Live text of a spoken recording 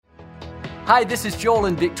Hi, this is Joel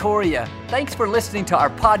and Victoria. Thanks for listening to our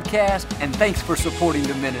podcast, and thanks for supporting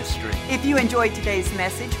the ministry. If you enjoyed today's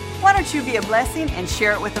message, why don't you be a blessing and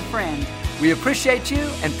share it with a friend? We appreciate you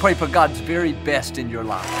and pray for God's very best in your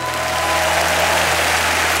life.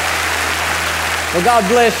 Well, God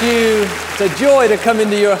bless you. It's a joy to come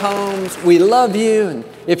into your homes. We love you. And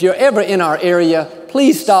if you're ever in our area,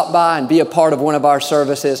 please stop by and be a part of one of our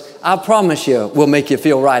services. I promise you, we'll make you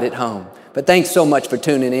feel right at home. But thanks so much for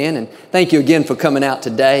tuning in, and thank you again for coming out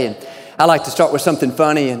today. And I like to start with something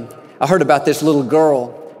funny. And I heard about this little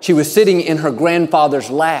girl. She was sitting in her grandfather's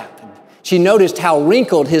lap. She noticed how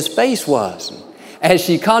wrinkled his face was. As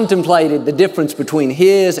she contemplated the difference between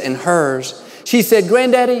his and hers, she said,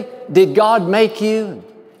 "Granddaddy, did God make you?"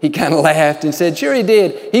 He kind of laughed and said, "Sure he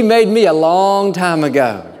did. He made me a long time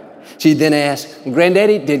ago." She then asked,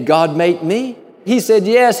 "Granddaddy, did God make me?" He said,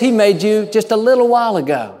 "Yes, he made you just a little while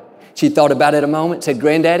ago." She thought about it a moment, said,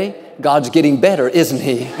 "Granddaddy, God's getting better, isn't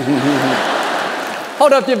he?"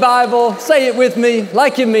 Hold up your Bible, say it with me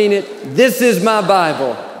like you mean it. This is my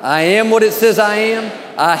Bible. I am what it says I am.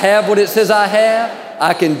 I have what it says I have.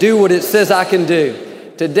 I can do what it says I can do.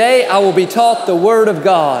 Today I will be taught the Word of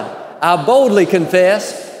God. I boldly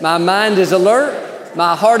confess, my mind is alert,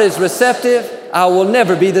 my heart is receptive. I will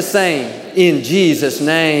never be the same. In Jesus'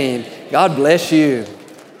 name, God bless you.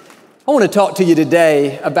 I want to talk to you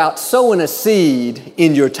today about sowing a seed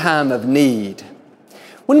in your time of need.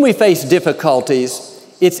 When we face difficulties,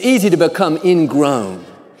 it's easy to become ingrown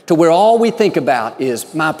to where all we think about is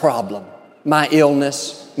my problem, my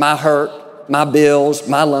illness, my hurt, my bills,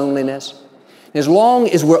 my loneliness. As long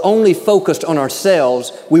as we're only focused on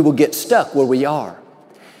ourselves, we will get stuck where we are.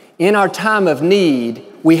 In our time of need,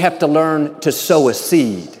 we have to learn to sow a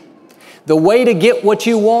seed. The way to get what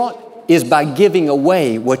you want is by giving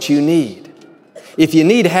away what you need. If you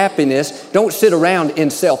need happiness, don't sit around in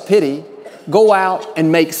self-pity. Go out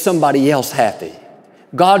and make somebody else happy.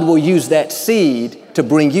 God will use that seed to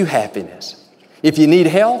bring you happiness. If you need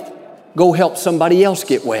health, go help somebody else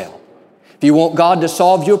get well. If you want God to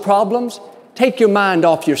solve your problems, take your mind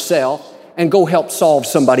off yourself and go help solve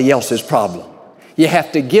somebody else's problem. You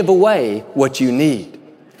have to give away what you need.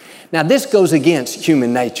 Now, this goes against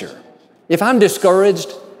human nature. If I'm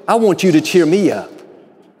discouraged, I want you to cheer me up.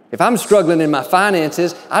 If I'm struggling in my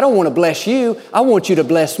finances, I don't want to bless you. I want you to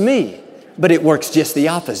bless me. But it works just the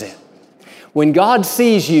opposite. When God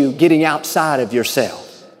sees you getting outside of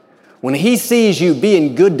yourself, when He sees you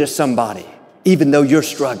being good to somebody, even though you're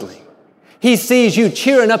struggling, He sees you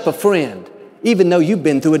cheering up a friend, even though you've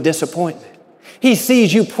been through a disappointment. He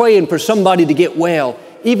sees you praying for somebody to get well,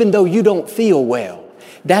 even though you don't feel well.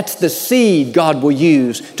 That's the seed God will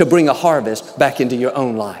use to bring a harvest back into your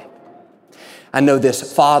own life. I know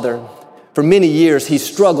this father, for many years he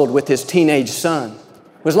struggled with his teenage son.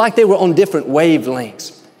 It was like they were on different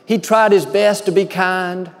wavelengths. He tried his best to be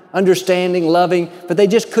kind, understanding, loving, but they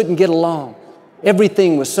just couldn't get along.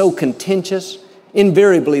 Everything was so contentious.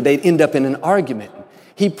 Invariably, they'd end up in an argument.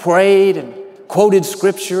 He prayed and quoted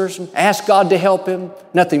scriptures and asked God to help him.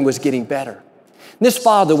 Nothing was getting better. This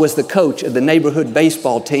father was the coach of the neighborhood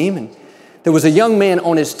baseball team, and there was a young man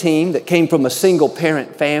on his team that came from a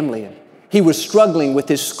single-parent family, and he was struggling with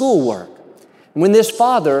his schoolwork. And when this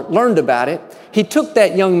father learned about it, he took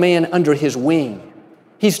that young man under his wing.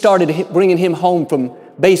 He started bringing him home from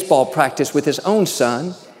baseball practice with his own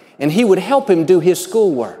son, and he would help him do his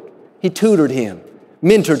schoolwork. He tutored him,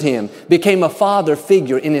 mentored him, became a father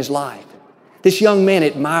figure in his life. This young man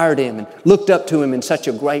admired him and looked up to him in such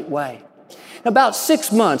a great way. About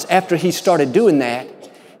 6 months after he started doing that,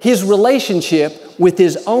 his relationship with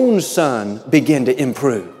his own son began to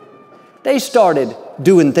improve. They started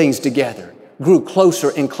doing things together, grew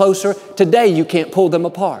closer and closer. Today, you can't pull them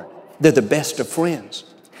apart. They're the best of friends.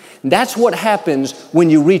 That's what happens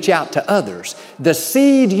when you reach out to others. The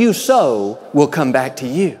seed you sow will come back to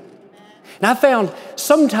you. And I found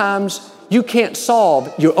sometimes you can't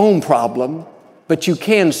solve your own problem, but you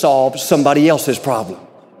can solve somebody else's problem.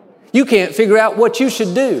 You can't figure out what you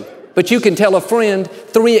should do, but you can tell a friend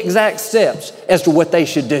 3 exact steps as to what they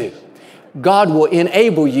should do. God will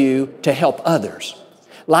enable you to help others.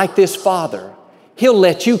 Like this father, He'll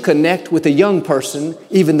let you connect with a young person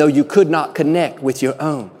even though you could not connect with your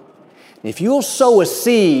own. If you'll sow a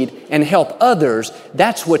seed and help others,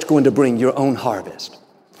 that's what's going to bring your own harvest.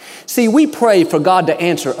 See, we pray for God to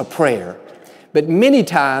answer a prayer, but many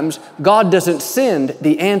times God doesn't send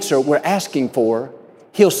the answer we're asking for.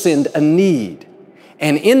 He'll send a need.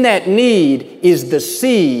 And in that need is the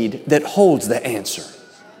seed that holds the answer.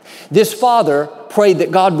 This father prayed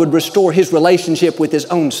that God would restore his relationship with his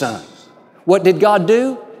own son. What did God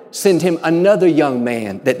do? Send him another young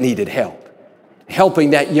man that needed help. Helping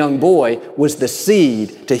that young boy was the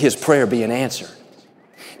seed to his prayer being answered.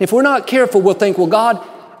 If we're not careful, we'll think, well, God,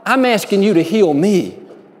 I'm asking you to heal me.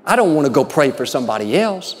 I don't want to go pray for somebody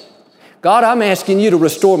else. God, I'm asking you to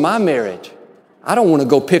restore my marriage. I don't want to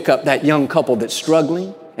go pick up that young couple that's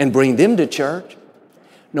struggling and bring them to church.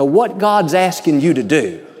 No, what God's asking you to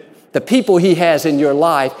do, the people He has in your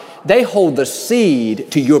life, they hold the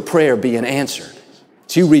seed to your prayer being answered.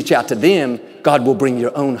 So you reach out to them, God will bring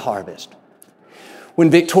your own harvest. When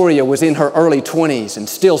Victoria was in her early 20s and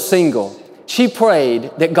still single, she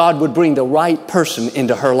prayed that God would bring the right person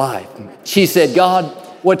into her life. She said, God,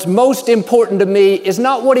 what's most important to me is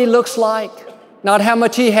not what he looks like, not how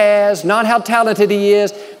much he has, not how talented he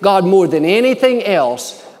is. God, more than anything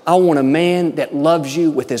else, I want a man that loves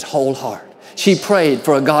you with his whole heart. She prayed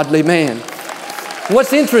for a godly man.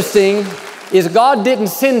 What's interesting is God didn't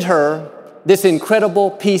send her this incredible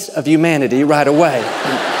piece of humanity right away.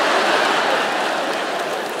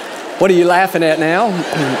 What are you laughing at now?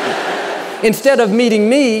 Instead of meeting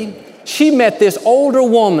me, she met this older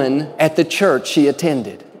woman at the church she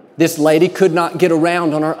attended. This lady could not get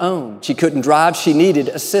around on her own. She couldn't drive. She needed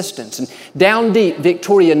assistance. And down deep,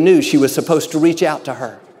 Victoria knew she was supposed to reach out to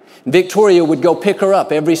her. Victoria would go pick her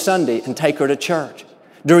up every Sunday and take her to church.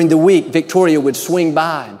 During the week, Victoria would swing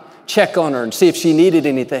by and check on her and see if she needed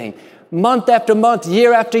anything. Month after month,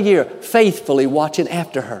 year after year, faithfully watching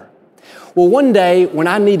after her. Well, one day when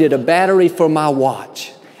I needed a battery for my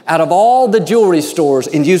watch, out of all the jewelry stores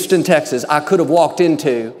in Houston, Texas, I could have walked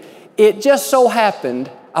into, it just so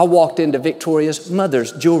happened I walked into Victoria's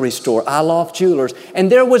mother's jewelry store, I Love Jewelers,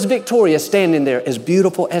 and there was Victoria standing there as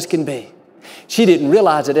beautiful as can be. She didn't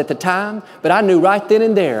realize it at the time, but I knew right then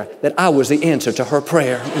and there that I was the answer to her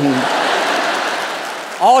prayer.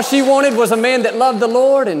 All she wanted was a man that loved the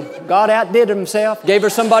Lord, and God outdid himself, gave her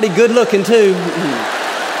somebody good looking too.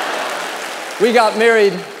 We got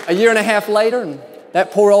married a year and a half later, and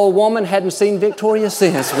that poor old woman hadn't seen Victoria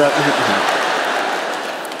since.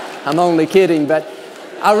 I'm only kidding, but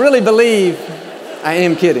I really believe, I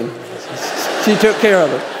am kidding. She took care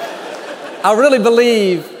of it. I really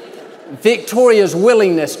believe Victoria's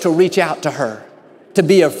willingness to reach out to her, to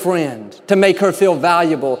be a friend, to make her feel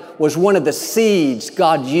valuable was one of the seeds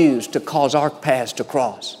God used to cause our paths to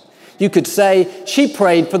cross. You could say she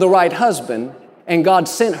prayed for the right husband and God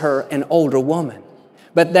sent her an older woman.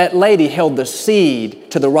 But that lady held the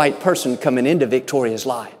seed to the right person coming into Victoria's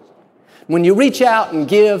life. When you reach out and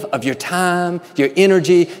give of your time, your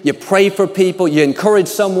energy, you pray for people, you encourage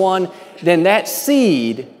someone, then that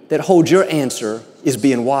seed that holds your answer is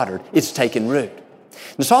being watered. It's taking root.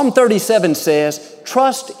 And Psalm 37 says,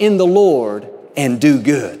 trust in the Lord and do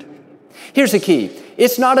good. Here's the key.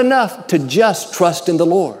 It's not enough to just trust in the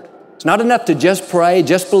Lord. It's not enough to just pray,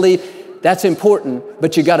 just believe. That's important,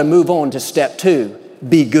 but you got to move on to step 2.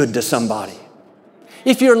 Be good to somebody.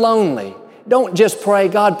 If you're lonely, don't just pray,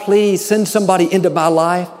 God, please send somebody into my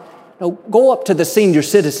life. No, go up to the senior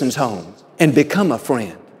citizens home and become a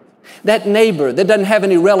friend. That neighbor that doesn't have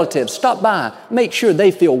any relatives, stop by, make sure they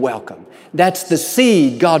feel welcome. That's the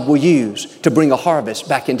seed God will use to bring a harvest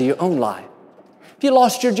back into your own life. If you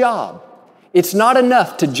lost your job, it's not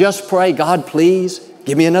enough to just pray, God, please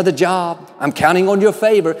give me another job. I'm counting on your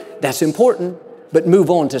favor. That's important, but move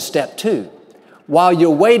on to step 2. While you're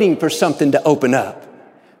waiting for something to open up,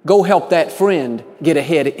 go help that friend get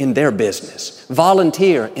ahead in their business.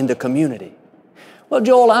 Volunteer in the community. Well,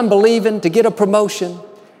 Joel, I'm believing to get a promotion.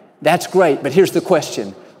 That's great, but here's the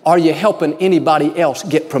question. Are you helping anybody else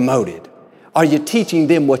get promoted? Are you teaching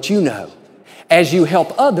them what you know? As you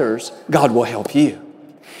help others, God will help you.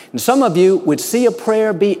 And some of you would see a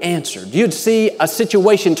prayer be answered. You'd see a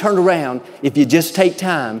situation turned around if you just take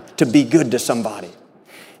time to be good to somebody.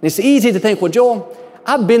 And it's easy to think, well, Joel,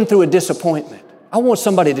 I've been through a disappointment. I want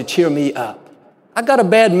somebody to cheer me up. I got a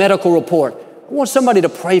bad medical report. I want somebody to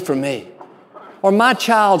pray for me. Or my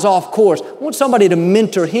child's off course. I want somebody to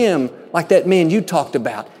mentor him like that man you talked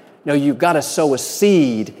about. No, you've got to sow a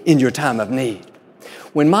seed in your time of need.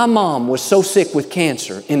 When my mom was so sick with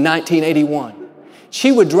cancer in 1981,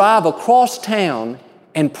 she would drive across town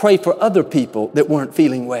and pray for other people that weren't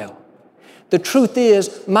feeling well. The truth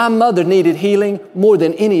is, my mother needed healing more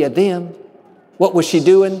than any of them. What was she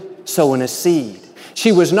doing? Sowing a seed.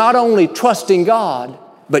 She was not only trusting God,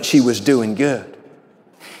 but she was doing good.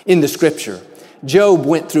 In the scripture, Job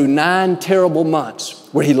went through 9 terrible months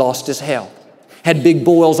where he lost his health, had big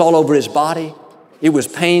boils all over his body. It was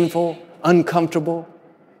painful, uncomfortable.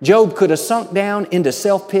 Job could have sunk down into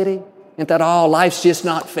self-pity and thought, oh, life's just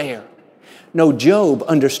not fair. No, Job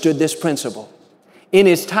understood this principle. In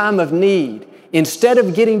his time of need, instead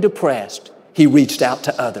of getting depressed, he reached out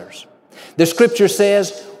to others. The scripture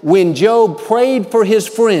says, when Job prayed for his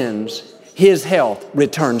friends, his health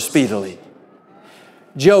returned speedily.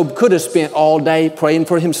 Job could have spent all day praying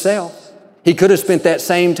for himself. He could have spent that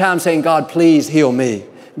same time saying, God, please heal me.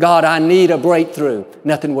 God, I need a breakthrough.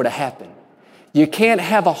 Nothing would have happened. You can't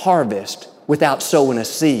have a harvest without sowing a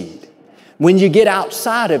seed. When you get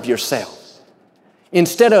outside of yourself,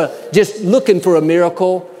 instead of just looking for a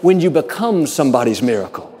miracle, when you become somebody's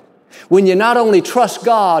miracle, when you not only trust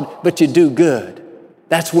God, but you do good,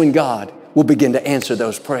 that's when God will begin to answer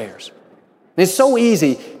those prayers. It's so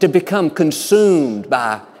easy to become consumed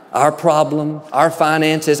by our problem, our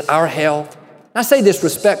finances, our health. I say this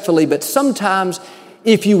respectfully, but sometimes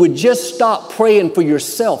if you would just stop praying for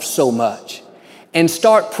yourself so much and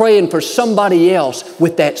start praying for somebody else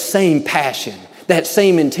with that same passion, that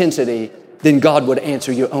same intensity, then God would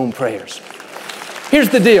answer your own prayers. Here's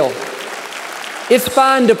the deal. It's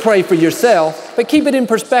fine to pray for yourself, but keep it in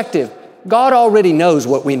perspective. God already knows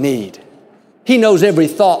what we need. He knows every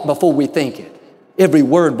thought before we think it, every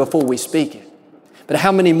word before we speak it. But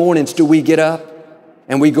how many mornings do we get up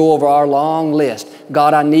and we go over our long list?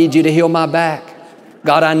 God, I need you to heal my back.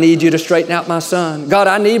 God, I need you to straighten out my son. God,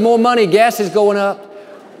 I need more money. Gas is going up.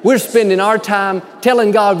 We're spending our time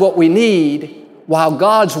telling God what we need while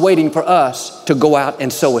God's waiting for us to go out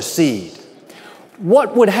and sow a seed.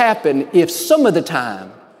 What would happen if some of the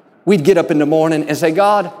time we'd get up in the morning and say,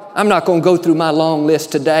 God, I'm not going to go through my long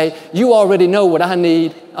list today. You already know what I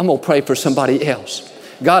need. I'm going to pray for somebody else.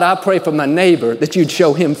 God, I pray for my neighbor that you'd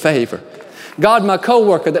show him favor. God, my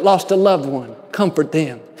coworker that lost a loved one, comfort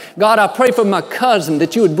them. God, I pray for my cousin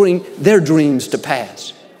that you would bring their dreams to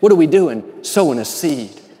pass. What are we doing? Sowing a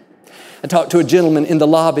seed. I talked to a gentleman in the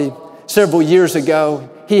lobby several years ago.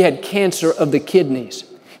 He had cancer of the kidneys.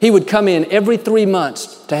 He would come in every 3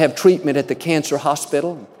 months to have treatment at the cancer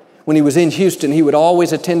hospital. When he was in Houston, he would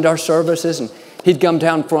always attend our services, and he'd come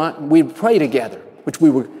down front and we'd pray together, which we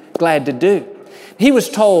were glad to do. He was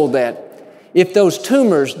told that if those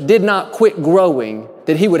tumors did not quit growing,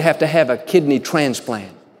 that he would have to have a kidney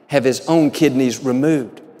transplant, have his own kidneys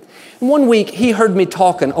removed. And one week, he heard me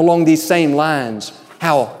talking along these same lines,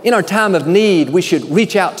 how in our time of need, we should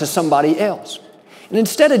reach out to somebody else. And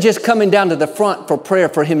instead of just coming down to the front for prayer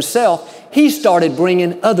for himself, he started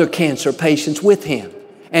bringing other cancer patients with him,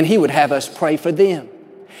 and he would have us pray for them.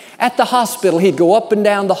 At the hospital, he'd go up and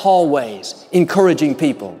down the hallways, encouraging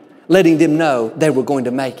people, letting them know they were going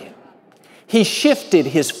to make it. He shifted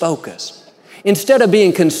his focus. Instead of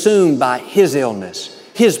being consumed by his illness,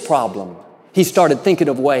 his problem, he started thinking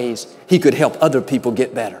of ways he could help other people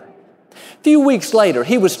get better. A few weeks later,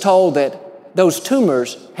 he was told that those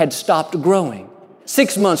tumors had stopped growing.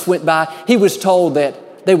 6 months went by, he was told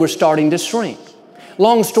that they were starting to shrink.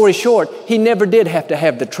 Long story short, he never did have to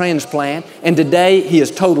have the transplant, and today he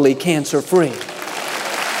is totally cancer-free.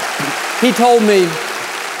 He told me,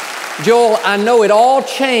 Joel, I know it all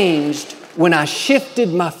changed when I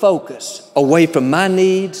shifted my focus away from my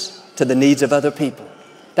needs to the needs of other people.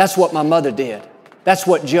 That's what my mother did. That's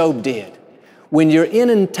what Job did. When you're in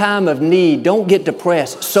a time of need, don't get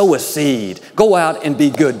depressed. Sow a seed. Go out and be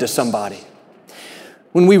good to somebody.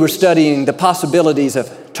 When we were studying the possibilities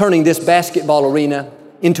of turning this basketball arena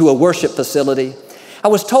into a worship facility, I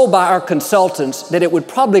was told by our consultants that it would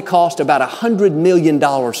probably cost about $100 million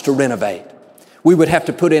to renovate. We would have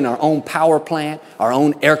to put in our own power plant, our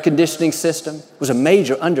own air conditioning system. It was a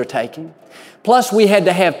major undertaking. Plus, we had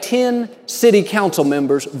to have 10 city council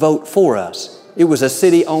members vote for us. It was a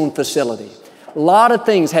city-owned facility. A lot of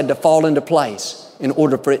things had to fall into place in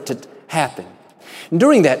order for it to happen. And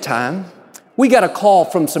during that time, we got a call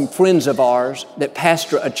from some friends of ours that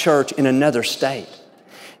pastor a church in another state.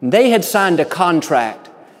 And they had signed a contract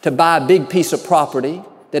to buy a big piece of property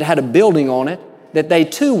that had a building on it that they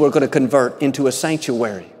too were going to convert into a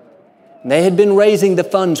sanctuary. And they had been raising the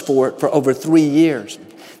funds for it for over 3 years.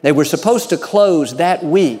 They were supposed to close that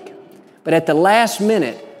week, but at the last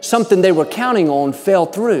minute, something they were counting on fell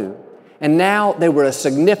through, and now they were a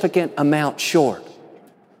significant amount short.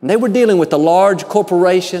 And they were dealing with a large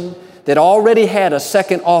corporation that already had a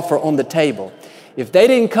second offer on the table. If they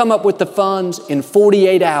didn't come up with the funds in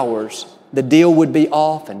 48 hours, the deal would be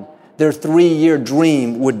off and their 3-year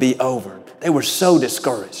dream would be over. They were so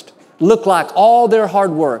discouraged. Looked like all their hard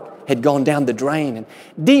work had gone down the drain. And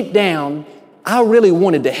deep down, I really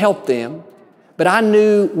wanted to help them, but I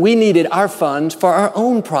knew we needed our funds for our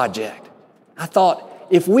own project. I thought,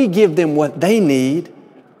 if we give them what they need,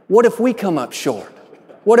 what if we come up short?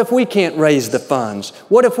 What if we can't raise the funds?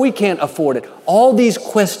 What if we can't afford it? All these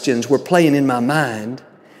questions were playing in my mind,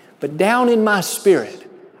 but down in my spirit,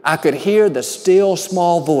 I could hear the still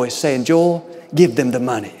small voice saying, Joel, give them the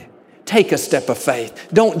money. take a step of faith.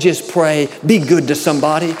 Don't just pray. Be good to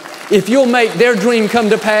somebody. If you'll make their dream come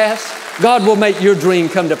to pass, God will make your dream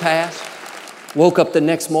come to pass. Woke up the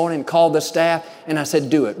next morning, called the staff, and I said,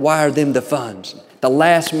 do it. Wire them the funds. The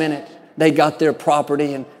last minute, they got their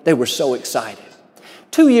property, and they were so excited.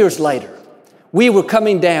 2 years later, we were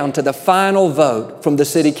coming down to the final vote from the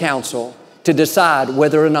city council to decide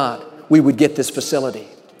whether or not we would get this facility.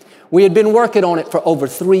 We had been working on it for over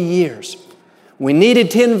 3 years. We needed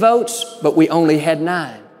 10 votes, but we only had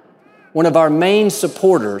 9. One of our main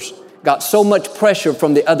supporters got so much pressure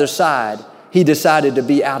from the other side, he decided to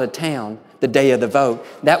be out of town the day of the vote.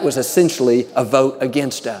 That was essentially a vote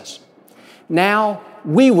against us. Now,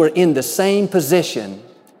 we were in the same position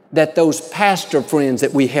that those pastor friends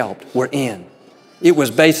that we helped were in. It was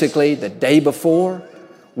basically the day before.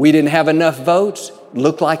 We didn't have enough votes.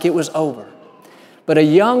 Looked like it was over. But a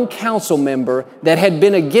young council member that had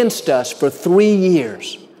been against us for 3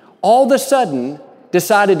 years, all of a sudden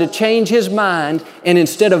decided to change his mind, and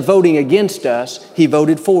instead of voting against us, he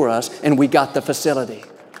voted for us, and we got the facility.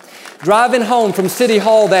 Driving home from City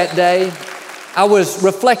Hall that day, I was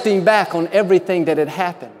reflecting back on everything that had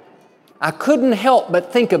happened. I couldn't help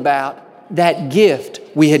but think about that gift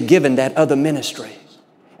we had given that other ministry.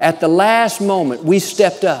 At the last moment, we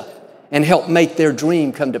stepped up and helped make their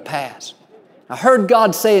dream come to pass. I heard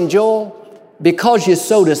God saying, Joel, because you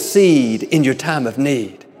sowed a seed in your time of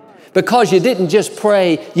need, because you didn't just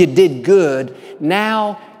pray, you did good,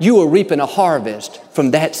 now you are reaping a harvest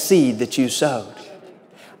from that seed that you sowed.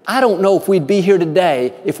 I don't know if we'd be here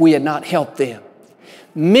today if we had not helped them.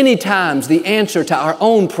 Many times the answer to our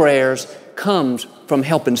own prayers comes from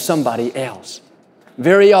helping somebody else.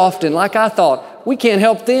 Very often, like I thought, we can't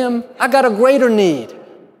help them. I got a greater need.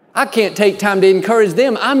 I can't take time to encourage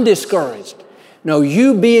them. I'm discouraged. No,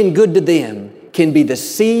 you being good to them can be the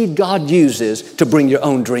seed God uses to bring your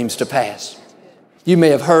own dreams to pass. You may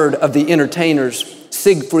have heard of the entertainers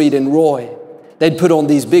Siegfried and Roy. They'd put on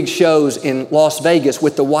these big shows in Las Vegas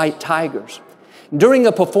with the white tigers. During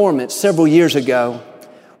a performance several years ago,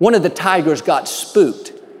 one of the tigers got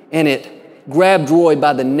spooked, and it grabbed Roy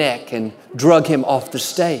by the neck and drug him off the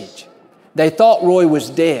stage. They thought Roy was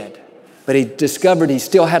dead, but he discovered he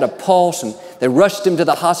still had a pulse, and they rushed him to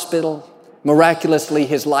the hospital. Miraculously,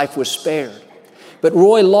 his life was spared. But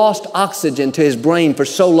Roy lost oxygen to his brain for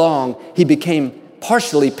so long, he became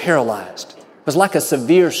partially paralyzed. It was like a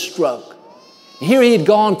severe stroke. Here he had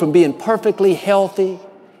gone from being perfectly healthy,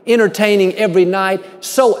 entertaining every night,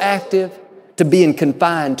 so active, to being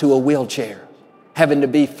confined to a wheelchair, having to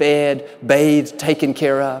be fed, bathed, taken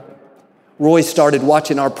care of. Roy started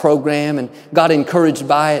watching our program and got encouraged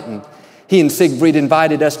by it, and he and Siegfried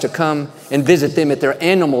invited us to come and visit them at their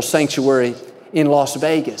animal sanctuary in Las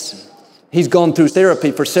Vegas. He's gone through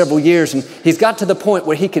therapy for several years, and he's got to the point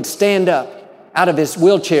where he could stand up out of his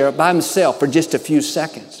wheelchair by himself for just a few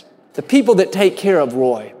seconds. The people that take care of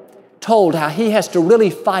Roy told how he has to really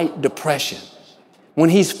fight depression. When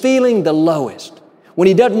he's feeling the lowest, when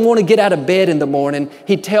he doesn't want to get out of bed in the morning,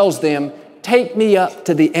 he tells them, take me up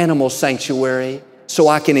to the animal sanctuary so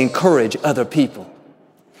I can encourage other people.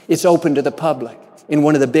 It's open to the public in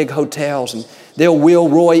one of the big hotels, and they'll wheel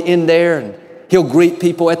Roy in there, and he'll greet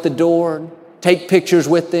people at the door, and take pictures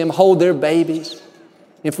with them, hold their babies.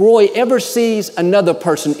 If Roy ever sees another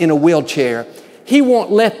person in a wheelchair, he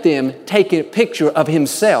won't let them take a picture of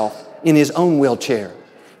himself in his own wheelchair.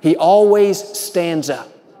 He always stands up.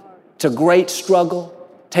 It's a great struggle,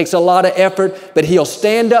 takes a lot of effort, but he'll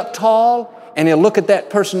stand up tall and he'll look at that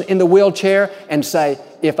person in the wheelchair and say,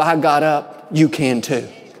 if I got up, you can too.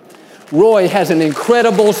 Roy has an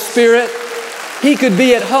incredible spirit. He could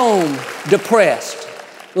be at home depressed,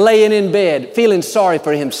 laying in bed, feeling sorry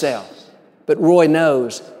for himself. But Roy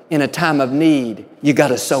knows in a time of need, you got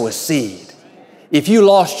to sow a seed. If you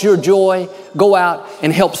lost your joy, go out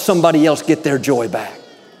and help somebody else get their joy back.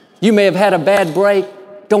 You may have had a bad break.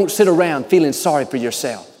 Don't sit around feeling sorry for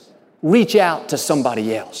yourself. Reach out to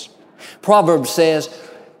somebody else. Proverbs says,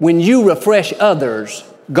 when you refresh others,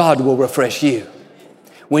 God will refresh you.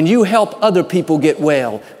 When you help other people get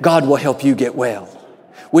well, God will help you get well.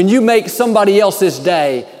 When you make somebody else's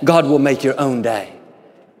day, God will make your own day.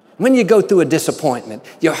 When you go through a disappointment,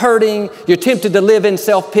 you're hurting, you're tempted to live in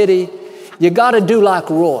self-pity, you got to do like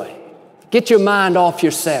Roy. Get your mind off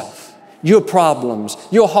yourself, your problems,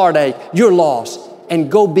 your heartache, your loss, and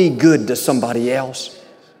go be good to somebody else.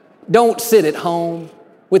 Don't sit at home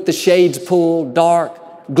with the shades pulled, dark,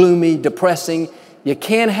 gloomy, depressing. You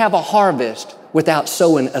can't have a harvest without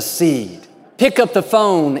sowing a seed. Pick up the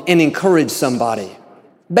phone and encourage somebody.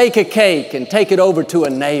 Bake a cake and take it over to a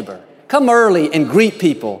neighbor. Come early and greet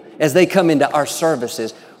people as they come into our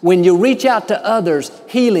services. When you reach out to others,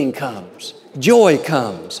 healing comes, joy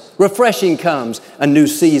comes, refreshing comes, a new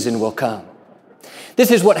season will come. This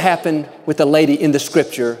is what happened with a lady in the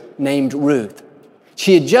scripture named Ruth.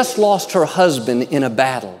 She had just lost her husband in a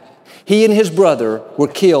battle. He and his brother were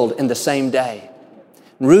killed in the same day.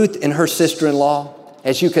 Ruth and her sister-in-law,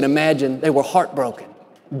 as you can imagine, they were heartbroken,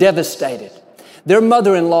 devastated. Their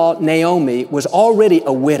mother-in-law, Naomi, was already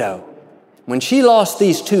a widow. When she lost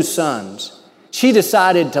these two sons, she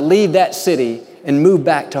decided to leave that city and move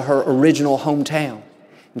back to her original hometown.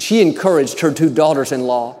 And she encouraged her two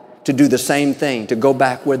daughters-in-law to do the same thing, to go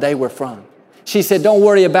back where they were from. She said, "Don't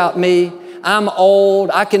worry about me. I'm old.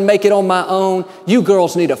 I can make it on my own. You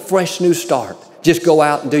girls need a fresh new start. Just go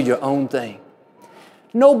out and do your own thing."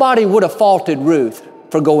 Nobody would have faulted Ruth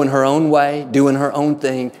for going her own way, doing her own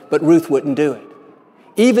thing, but Ruth wouldn't do it.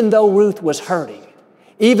 Even though Ruth was hurting,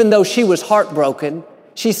 even though she was heartbroken,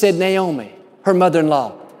 she said, "Naomi, her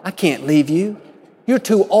mother-in-law, I can't leave you. You're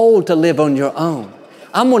too old to live on your own.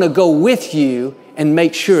 I'm going to go with you and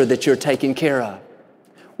make sure that you're taken care of."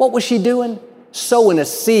 What was she doing? Sowing a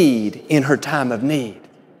seed in her time of need.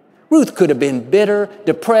 Ruth could have been bitter,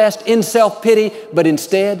 depressed, in self-pity, but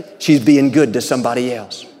instead, she's being good to somebody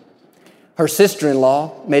else. Her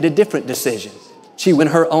sister-in-law made a different decision. She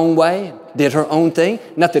went her own way and did her own thing.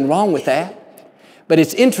 Nothing wrong with that. But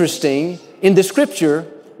it's interesting, in the scripture,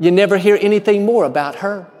 you never hear anything more about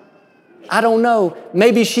her. I don't know,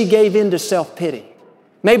 maybe she gave in to self-pity.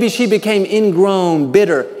 Maybe she became ingrown,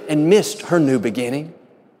 bitter, and missed her new beginning.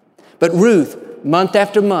 But Ruth, month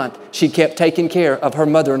after month, she kept taking care of her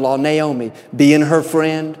mother-in-law, Naomi, being her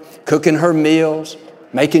friend, cooking her meals,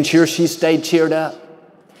 making sure she stayed cheered up.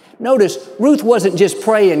 Notice, Ruth wasn't just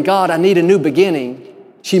praying, "God, I need a new beginning."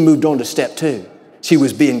 She moved on to step 2. She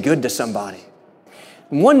was being good to somebody.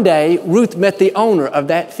 And one day, Ruth met the owner of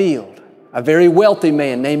that field, a very wealthy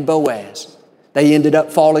man named Boaz. They ended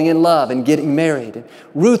up falling in love and getting married. And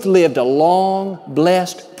Ruth lived a long,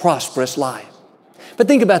 blessed, prosperous life. But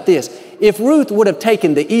think about this. If Ruth would have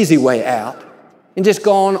taken the easy way out and just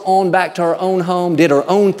gone on back to her own home, did her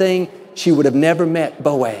own thing, she would have never met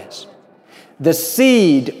Boaz. The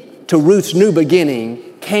seed to Ruth's new beginning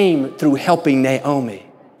came through helping Naomi.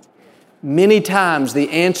 Many times the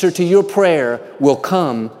answer to your prayer will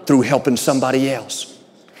come through helping somebody else.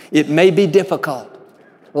 It may be difficult.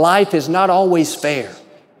 Life is not always fair.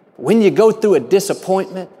 When you go through a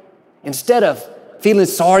disappointment, instead of feeling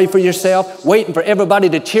sorry for yourself, waiting for everybody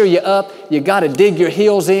to cheer you up, you got to dig your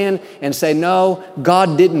heels in and say, "No,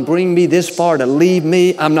 God didn't bring me this far to leave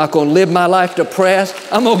me. I'm not going to live my life depressed.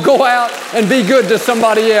 I'm going to go out and be good to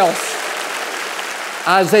somebody else."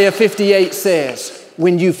 Isaiah 58 says,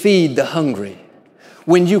 "When you feed the hungry,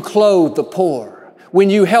 when you clothe the poor,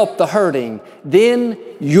 when you help the hurting, then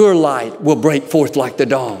your light will break forth like the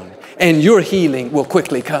dawn, and your healing will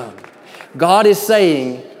quickly come." God is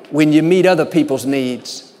saying, when you meet other people's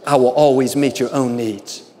needs, I will always meet your own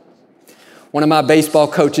needs. One of my baseball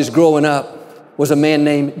coaches growing up was a man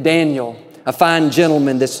named Daniel, a fine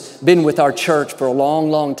gentleman that's been with our church for a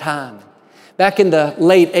long, long time. Back in the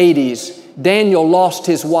late 80s, Daniel lost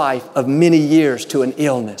his wife of many years to an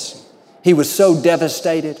illness. He was so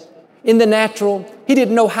devastated. In the natural, he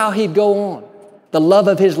didn't know how he'd go on. The love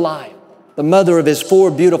of his life, the mother of his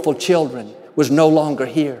 4 beautiful children, was no longer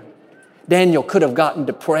here. Daniel could have gotten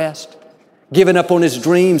depressed, given up on his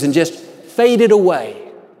dreams, and just faded away.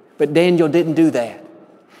 But Daniel didn't do that.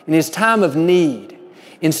 In his time of need,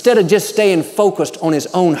 instead of just staying focused on his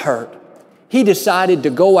own hurt, he decided to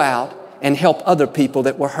go out and help other people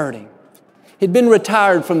that were hurting. He'd been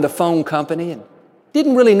retired from the phone company and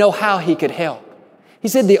didn't really know how he could help. He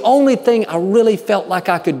said, "The only thing I really felt like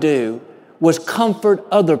I could do was comfort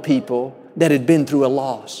other people that had been through a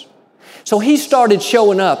loss." So he started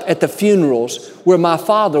showing up at the funerals where my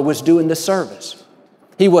father was doing the service.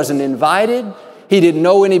 He wasn't invited. He didn't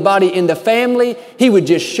know anybody in the family. He would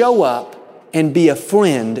just show up and be a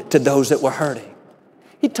friend to those that were hurting.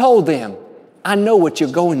 He told them, "I know what you're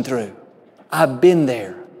going through. I've been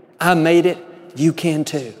there. I made it. You can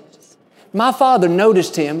too." My father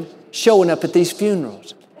noticed him showing up at these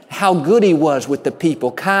funerals, how good he was with the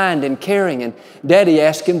people, kind and caring, and Daddy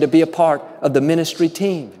asked him to be a part of the ministry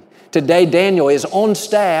team. Today, Daniel is on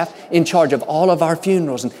staff in charge of all of our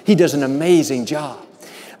funerals, and he does an amazing job.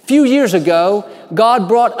 A few years ago, God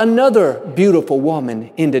brought another beautiful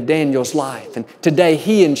woman into Daniel's life, and today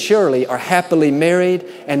he and Shirley are happily married,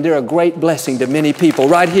 and they're a great blessing to many people.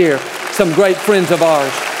 Right here, some great friends of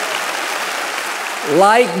ours.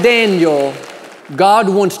 Like Daniel, God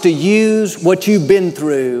wants to use what you've been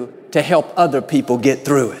through to help other people get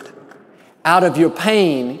through it. Out of your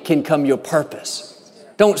pain can come your purpose.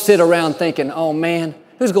 Don't sit around thinking, oh man,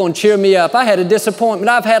 who's going to cheer me up? I had a disappointment.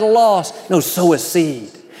 I've had a loss. No, sow a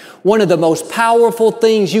seed. One of the most powerful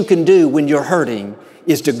things you can do when you're hurting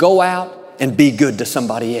is to go out and be good to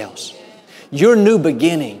somebody else. Your new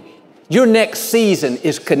beginning, your next season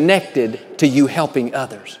is connected to you helping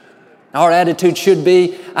others. Our attitude should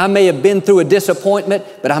be, I may have been through a disappointment,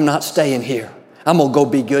 but I'm not staying here. I'm going to go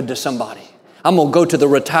be good to somebody. I'm going to go to the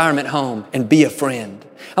retirement home and be a friend.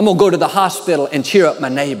 I'm going to go to the hospital and cheer up my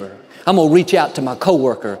neighbor. I'm going to reach out to my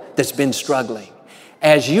coworker that's been struggling.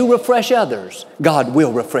 As you refresh others, God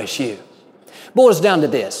will refresh you. Boils down to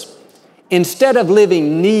this. Instead of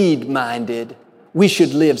living need-minded, we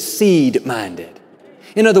should live seed-minded.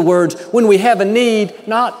 In other words, when we have a need,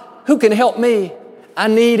 not who can help me? I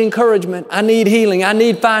need encouragement. I need healing. I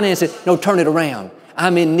need finances. No, turn it around.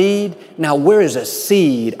 I'm in need. Now, where is a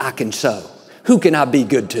seed I can sow? Who can I be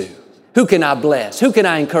good to? Who can I bless? Who can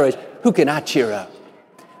I encourage? Who can I cheer up?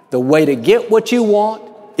 The way to get what you want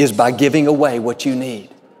is by giving away what you need.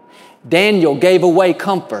 Daniel gave away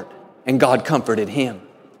comfort, and God comforted him.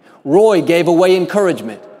 Roy gave away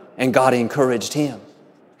encouragement, and God encouraged him.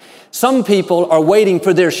 Some people are waiting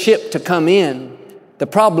for their ship to come in. The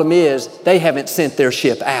problem is they haven't sent their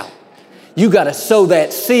ship out. You got to sow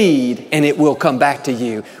that seed and it will come back to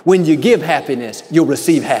you. When you give happiness, you'll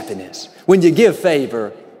receive happiness. When you give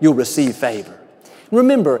favor, you'll receive favor.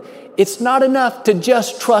 Remember, it's not enough to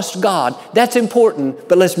just trust God. That's important,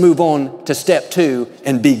 but let's move on to step 2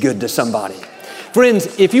 and be good to somebody.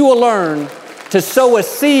 Friends, if you will learn to sow a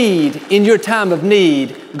seed in your time of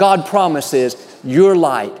need, God promises your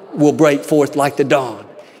light will break forth like the dawn.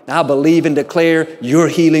 I believe and declare your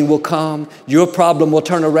healing will come, your problem will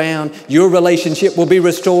turn around, your relationship will be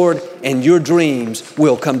restored, and your dreams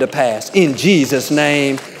will come to pass. In Jesus'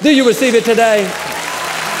 name. Do you receive it today?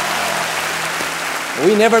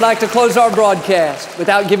 We never like to close our broadcast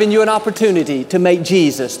without giving you an opportunity to make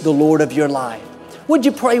Jesus the Lord of your life. Would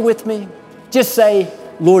you pray with me? Just say,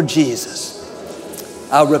 Lord Jesus,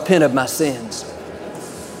 I repent of my sins.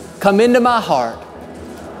 Come into my heart.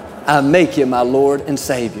 I make you my Lord and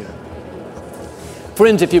Savior.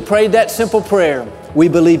 Friends, if you prayed that simple prayer, we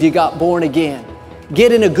believe you got born again.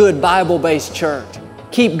 Get in a good Bible-based church.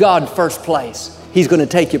 Keep God first place. He's going to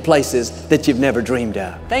take you places that you've never dreamed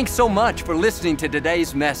of. Thanks so much for listening to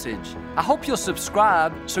today's message. I hope you'll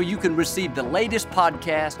subscribe so you can receive the latest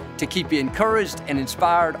podcast to keep you encouraged and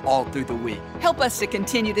inspired all through the week. Help us to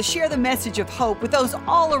continue to share the message of hope with those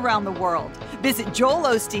all around the world. Visit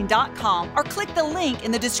joelosteen.com or click the link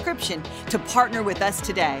in the description to partner with us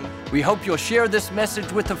today. We hope you'll share this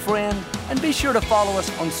message with a friend and be sure to follow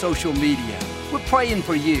us on social media. We're praying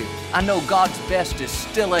for you. I know God's best is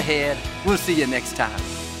still ahead. We'll see you next time.